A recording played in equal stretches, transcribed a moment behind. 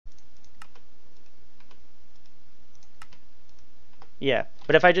Yeah,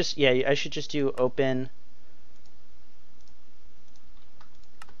 but if I just, yeah, I should just do open.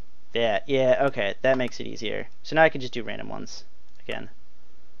 Yeah, okay, that makes it easier. So now I can just do random ones again.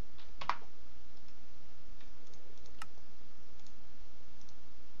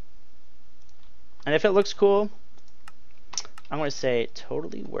 And if it looks cool, I'm going to say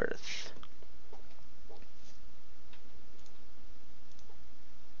totally worth.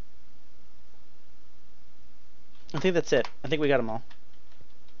 I think that's it. I think we got them all.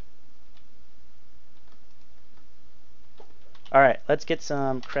 Alright, let's get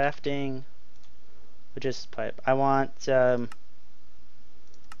some crafting logistics pipe. I want, I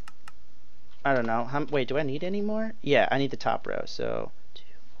don't know. Wait, do I need any more? Yeah, I need the top row. So 2,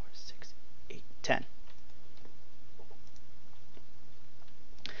 4, 6, 8, 10.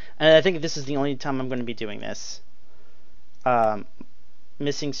 And I think this is the only time I'm going to be doing this.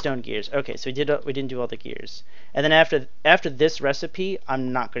 Missing stone gears. Okay, so we didn't do all the gears. And then after this recipe,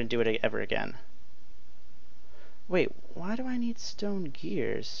 I'm not going to do it ever again. Wait, why do I need stone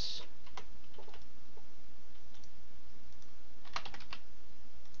gears?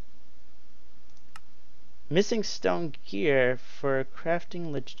 Missing stone gear for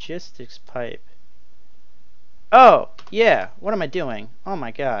crafting logistics pipe. Oh, yeah. What am I doing? Oh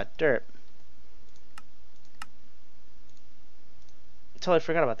my god, dirt. Totally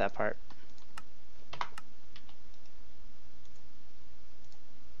forgot about that part.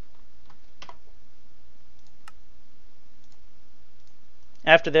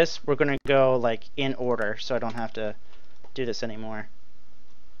 After this, we're going to go like in order, so I don't have to do this anymore.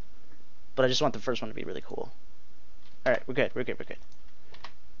 But I just want the first one to be really cool. Alright, we're good.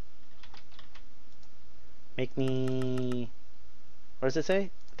 Make me... What does it say?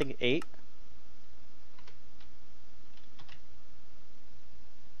 I think 8.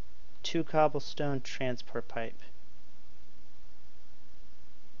 2 cobblestone transport pipe.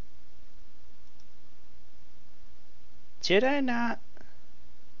 Did I not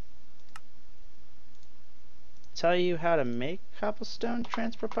tell you how to make cobblestone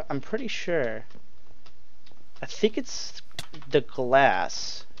transport pipe? I'm pretty sure. I think it's the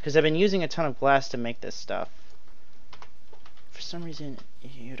glass, because I've been using a ton of glass to make this stuff. For some reason,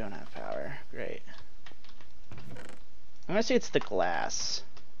 you don't have power. Great. I'm gonna say it's the glass.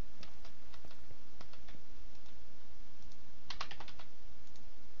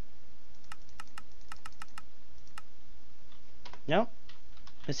 Nope.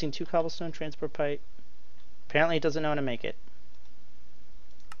 Missing 2 cobblestone transport pipe. Apparently it doesn't know how to make it.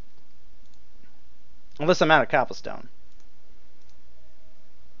 Unless I'm out of cobblestone.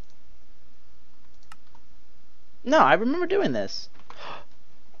 No, I remember doing this.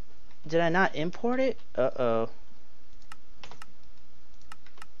 Did I not import it? Uh-oh.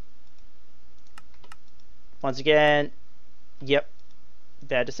 Once again, yep.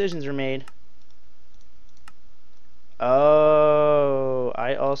 Bad decisions were made. Oh,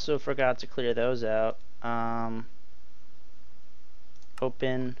 I also forgot to clear those out.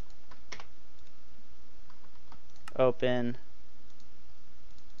 Open.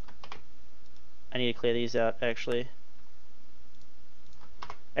 I need to clear these out, actually.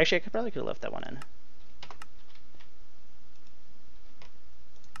 Actually, I probably could have left that one in.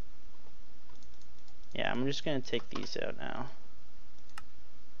 Yeah, I'm just going to take these out now.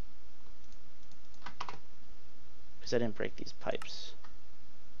 Because I didn't break these pipes.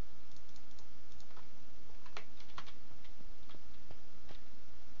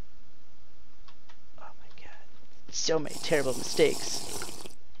 Oh my god. So many terrible mistakes.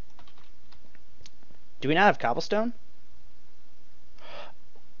 Do we not have cobblestone?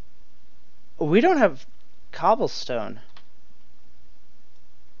 We don't have cobblestone.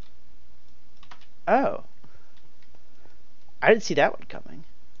 Oh. I didn't see that one coming.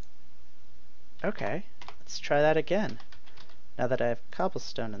 Okay. Let's try that again. Now that I have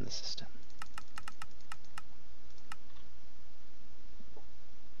cobblestone in the system.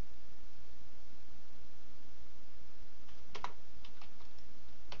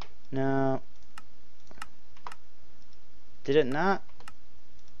 No. Did it not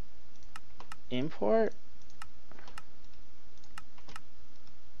import?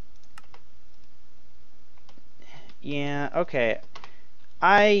 Yeah, okay.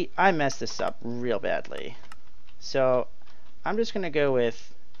 I messed this up real badly. So I'm just gonna go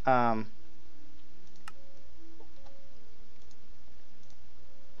with and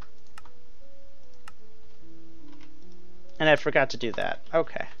I forgot to do that.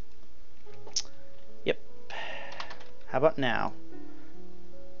 Okay. Yep. How about now?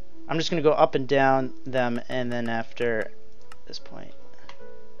 I'm just gonna go up and down them, and then after this point,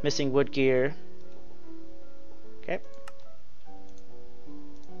 missing wood gear. Okay.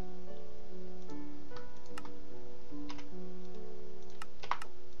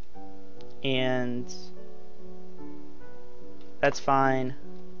 And that's fine.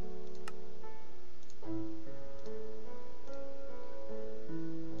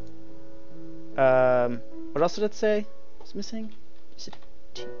 What else did it say? What's missing? Is it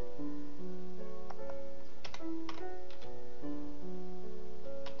T?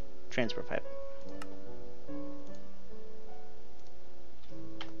 Transfer pipe.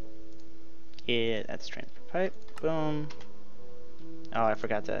 Yeah, that's transfer pipe. Boom. Oh, I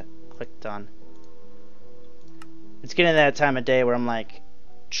forgot to click done. It's getting that time of day where I'm like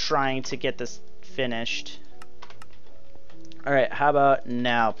trying to get this finished. Alright, how about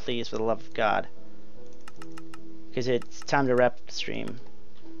now, please, for the love of God? Because it's time to wrap the stream.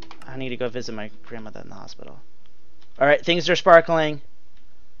 I need to go visit my grandmother in the hospital. Alright, things are sparkling.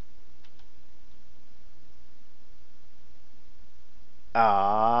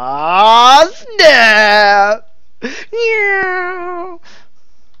 Ah, snap! Yeah.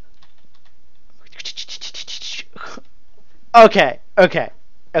 Okay.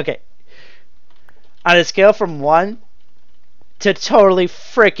 On a scale from 1 to totally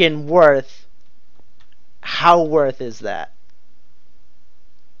freaking worth, how worth is that?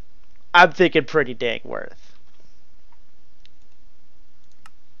 I'm thinking pretty dang worth.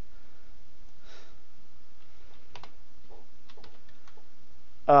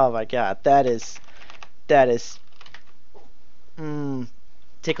 Oh my god, that is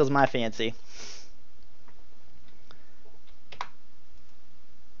tickles my fancy.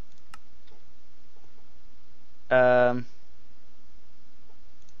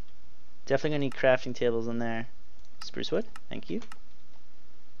 Definitely gonna need crafting tables in there. Spruce wood, thank you.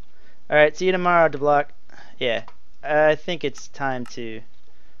 Alright, see you tomorrow, DeBlock. Yeah, I think it's time to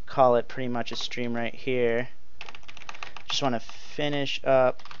call it pretty much a stream right here. Just want to finish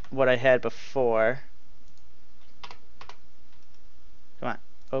up what I had before. Come on,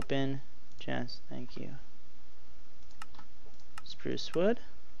 open, Jess, thank you. Spruce wood.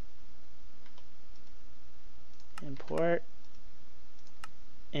 Import.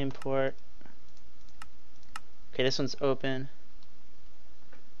 Import. Okay, this one's open.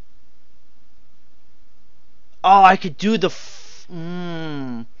 Oh, I could do the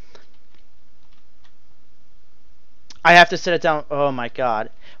I have to set it down. Oh my god.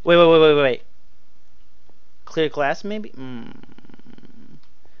 Wait. Clear glass maybe?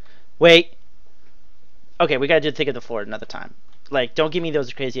 Wait. Okay, we gotta take it to the floor another time. Like, don't give me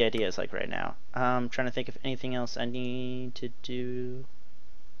those crazy ideas like right now. I'm trying to think of anything else I need to do.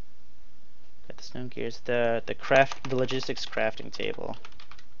 Got the stone gears, the logistics crafting table.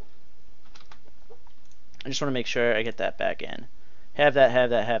 I just want to make sure I get that back in. Have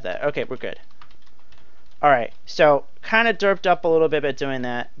that. Okay, we're good. Alright, so kind of derped up a little bit by doing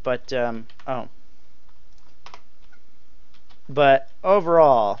that, but but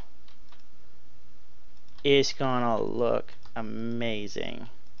overall it's gonna look amazing.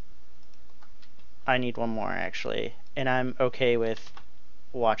 I need one more actually, and I'm okay with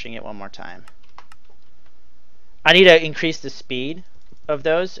watching it one more time. I need to increase the speed of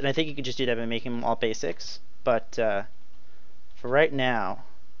those, and I think you can just do that by making them all basics, but for right now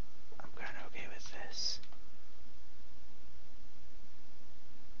I'm kind of okay with this,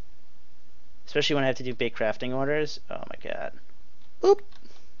 especially when I have to do big crafting orders. Oh my god. Oop.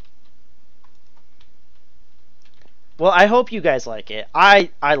 Well, I hope you guys like it. I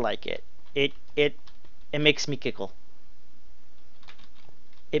like it. It makes me giggle.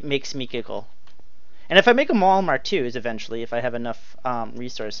 It makes me giggle. And if I make them all Mark IIs eventually, if I have enough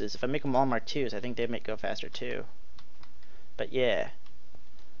resources, if I make them all Mark IIs, I think they might go faster too. But yeah,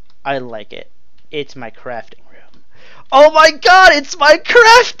 I like it. It's my crafting room. Oh my god, it's my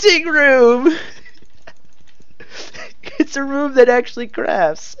crafting room! It's a room that actually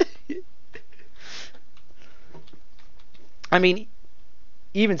crafts. I mean,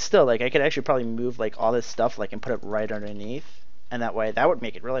 even still, like, I could actually probably move like all this stuff like and put it right underneath, and that way that would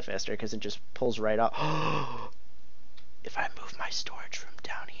make it really faster because it just pulls right up. If I move my storage room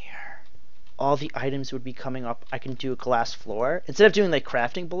down here, all the items would be coming up. I can do a glass floor instead of doing like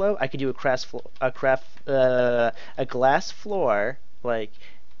crafting below. I could do a glass floor, like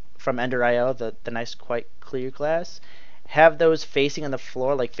from Ender.io, the nice quite clear glass. Have those facing on the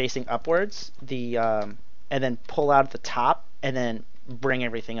floor, like facing upwards. And then pull out at the top, and then bring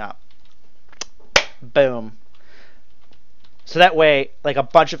everything up. Boom. So that way, like a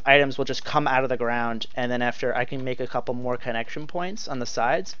bunch of items will just come out of the ground, and then after I can make a couple more connection points on the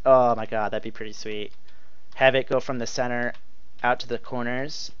sides. Oh my god, that'd be pretty sweet. Have it go from the center out to the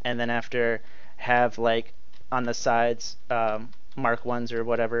corners, and then after have like on the sides Mark 1s or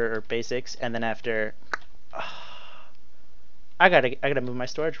whatever, or basics, and then after I gotta move my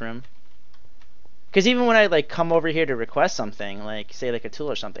storage room. Because even when I like come over here to request something, like say like a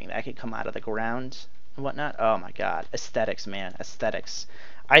tool or something, that could come out of the ground and whatnot. Oh my god, aesthetics, man, aesthetics.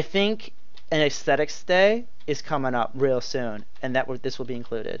 I think an aesthetics day is coming up real soon, and this will be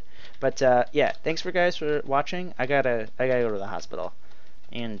included. But yeah, thanks for guys for watching. I gotta go to the hospital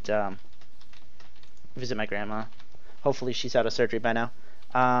and visit my grandma. Hopefully she's out of surgery by now.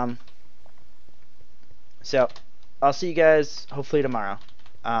 So I'll see you guys hopefully tomorrow.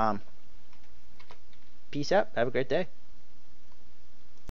 Peace out. Have a great day.